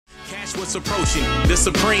Watch what's approaching, the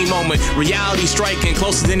supreme moment. Reality striking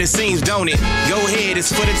closer than it seems, don't it? Go ahead,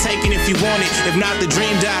 it's for the taking if you want it. If not, the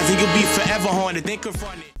dream dies and you'll be forever haunted. Then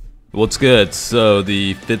confront it. What's good? So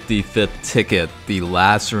the 55th ticket, the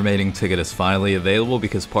last remaining ticket, is finally available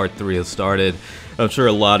because part 3 has started. I'm sure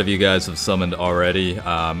a lot of you guys have summoned already.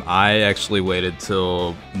 I actually waited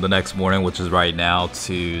till the next morning, which is right now,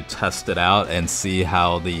 to test it out and see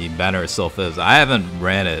how the banner itself is. I haven't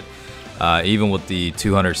ran it even with the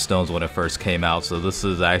 200 stones when it first came out, so this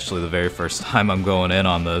is actually the very first time I'm going in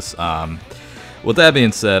on this. With that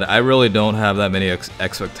being said, I really don't have that many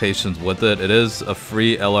expectations with it. It is a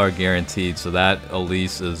free LR guaranteed, so that at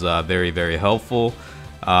least is very, very helpful.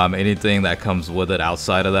 Anything that comes with it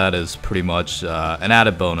outside of that is pretty much an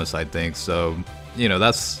added bonus, I think. So, you know,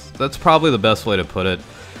 that's probably the best way to put it.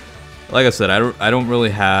 Like I said, I don't really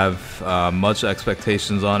have much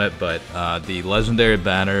expectations on it, but the legendary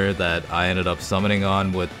banner that I ended up summoning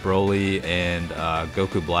on with Broly and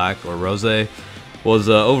Goku Black or Rose was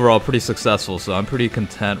overall pretty successful, so I'm pretty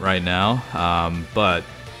content right now. But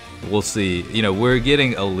we'll see. You know, we're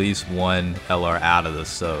getting at least one LR out of this,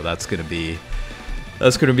 so that's gonna be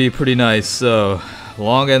pretty nice. So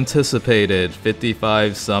long anticipated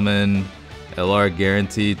 55 summon LR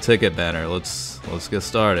guaranteed ticket banner. Let's get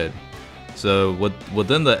started. So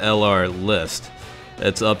within the LR list,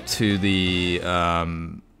 it's up to the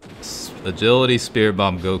Agility Spirit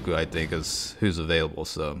Bomb Goku, I think, is who's available.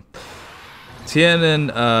 So Tien and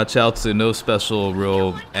Chaozu, no special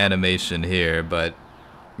real animation here, but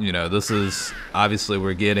you know, this is obviously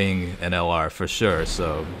we're getting an LR for sure,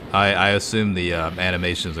 so I assume the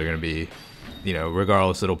animations are going to be, you know,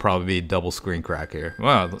 regardless, it'll probably be double screen crack here.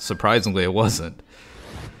 Wow, surprisingly it wasn't.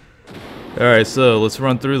 Alright, so let's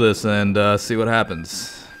run through this and see what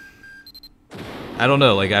happens. I don't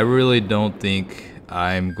know, like I really don't think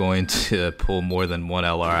I'm going to pull more than one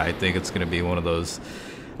LR. I think it's going to be one of those,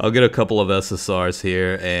 I'll get a couple of SSRs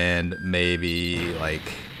here and maybe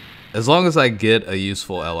like, as long as I get a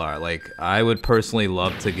useful LR, like I would personally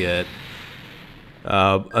love to get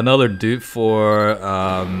another dupe for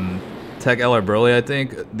Tech LR Broly. I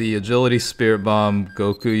think the Agility Spirit Bomb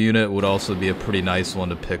Goku unit would also be a pretty nice one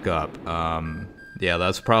to pick up. Yeah,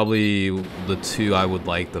 that's probably the two I would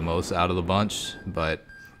like the most out of the bunch, but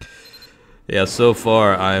yeah, so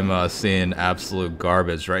far I'm seeing absolute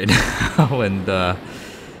garbage right now, and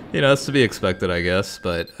you know, that's to be expected, I guess,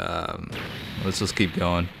 but let's just keep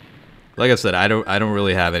going. Like I said, I don't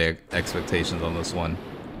really have any expectations on this one.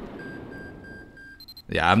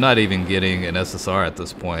 Yeah, I'm not even getting an SSR at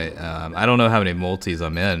this point. I don't know how many multis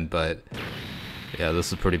I'm in, but yeah,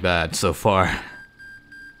 this is pretty bad so far.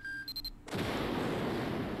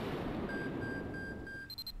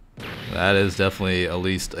 That is definitely at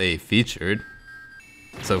least a featured.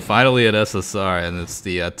 So finally an SSR, and it's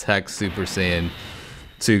the Tech Super Saiyan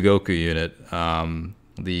 2 Goku unit.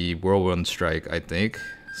 The Whirlwind Strike, I think.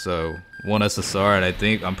 So one SSR,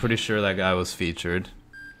 and I'm pretty sure that guy was featured.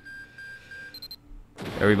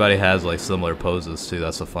 Everybody has like similar poses too.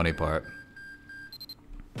 That's the funny part.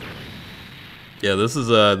 Yeah, this is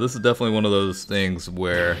definitely one of those things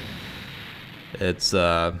where it's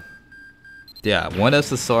yeah, one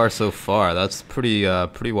SSR so far. That's pretty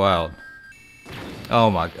wild. Oh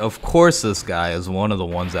my! Of course, this guy is one of the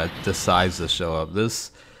ones that decides to show up.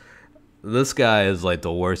 This guy is like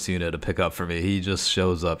the worst unit to pick up for me. He just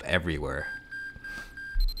shows up everywhere.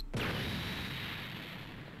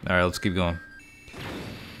 Alright, let's keep going.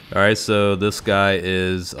 Alright, so this guy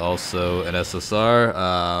is also an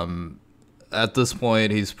SSR. At this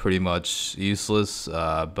point, he's pretty much useless,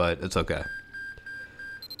 but it's okay.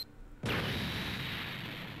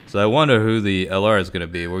 So I wonder who the LR is going to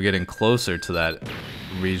be. We're getting closer to that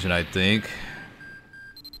region, I think.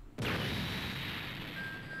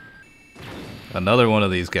 Another one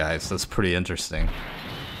of these guys. That's pretty interesting.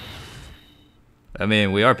 I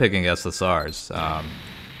mean, we are picking SSRs,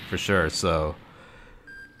 for sure. So,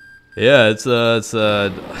 yeah, it's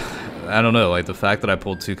I don't know. Like the fact that I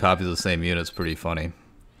pulled 2 copies of the same unit is pretty funny.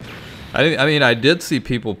 I mean, I did see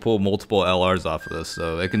people pull multiple LRs off of this,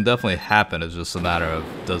 so it can definitely happen. It's just a matter of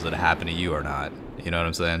does it happen to you or not. You know what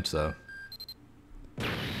I'm saying? So,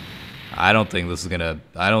 I don't think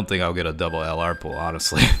I'll get a double LR pull,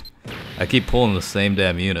 honestly. I keep pulling the same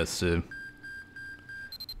damn units too.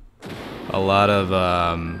 A lot of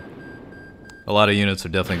units are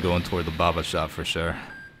definitely going toward the Baba shop for sure.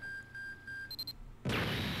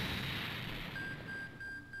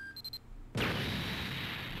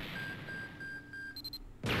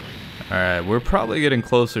 Alright, we're probably getting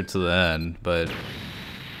closer to the end, but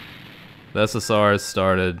the SSR has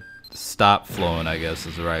stopped flowing, I guess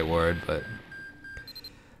is the right word, but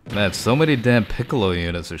Man, so many damn Piccolo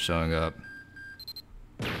units are showing up.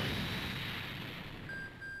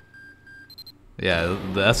 Yeah,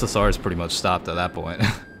 the SSR is pretty much stopped at that point.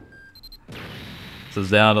 So it's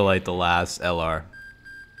down to like the last LR.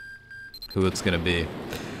 Who it's gonna be.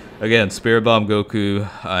 Again, Spirit Bomb Goku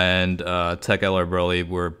and Tech LR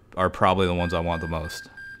Broly are probably the ones I want the most.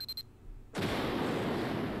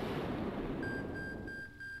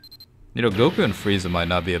 You know, Goku and Frieza might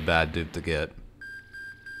not be a bad dupe to get.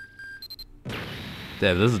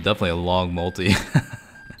 Damn, this is definitely a long multi.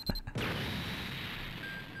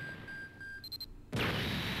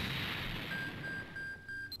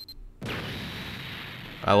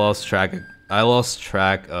 I lost track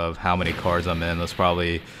of how many cards I'm in. That's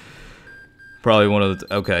probably one of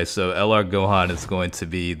the... Okay, so LR Gohan is going to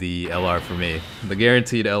be the LR for me. The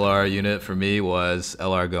guaranteed LR unit for me was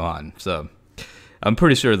LR Gohan. So, I'm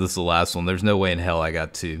pretty sure this is the last one. There's no way in hell I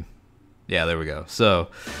got two. Yeah, there we go. So,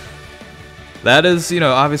 that is, you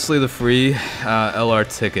know, obviously the free LR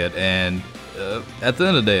ticket. And at the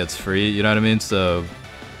end of the day, it's free. You know what I mean? So,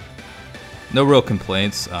 no real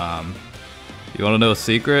complaints. You want to know a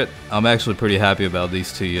secret? I'm actually pretty happy about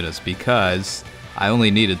these two units because I only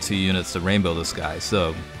needed 2 units to rainbow this guy.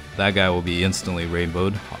 So that guy will be instantly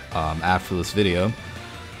rainbowed after this video.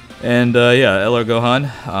 And yeah, LR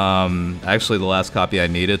Gohan, actually the last copy I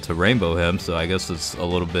needed to rainbow him, so I guess it's a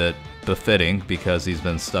little bit befitting because he's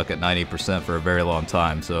been stuck at 90% for a very long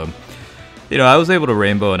time. So, you know, I was able to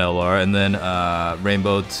rainbow an LR and then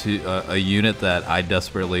rainbow to a unit that I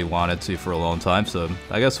desperately wanted to for a long time. So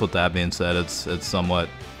I guess with that being said, it's somewhat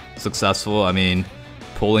successful. I mean,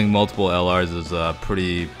 pulling multiple LRs is a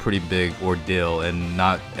pretty big ordeal, and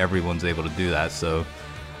not everyone's able to do that. So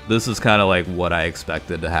this is kind of like what I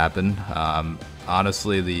expected to happen.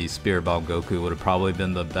 Honestly, the Spirit Bomb Goku would have probably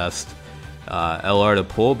been the best LR to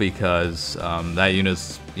pull because that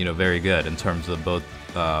unit's, you know, very good in terms of both.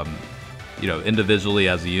 You know, individually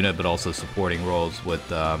as a unit, but also supporting roles with,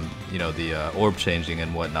 you know, the orb changing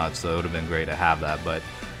and whatnot. So it would have been great to have that. But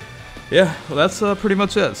yeah, well, that's pretty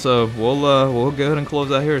much it. So we'll go ahead and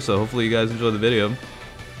close out here. So hopefully you guys enjoyed the video.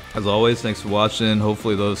 As always, thanks for watching.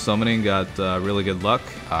 Hopefully those summoning got really good luck.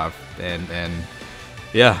 And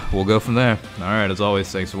yeah, we'll go from there. All right, as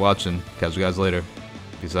always, thanks for watching. Catch you guys later.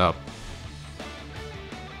 Peace out.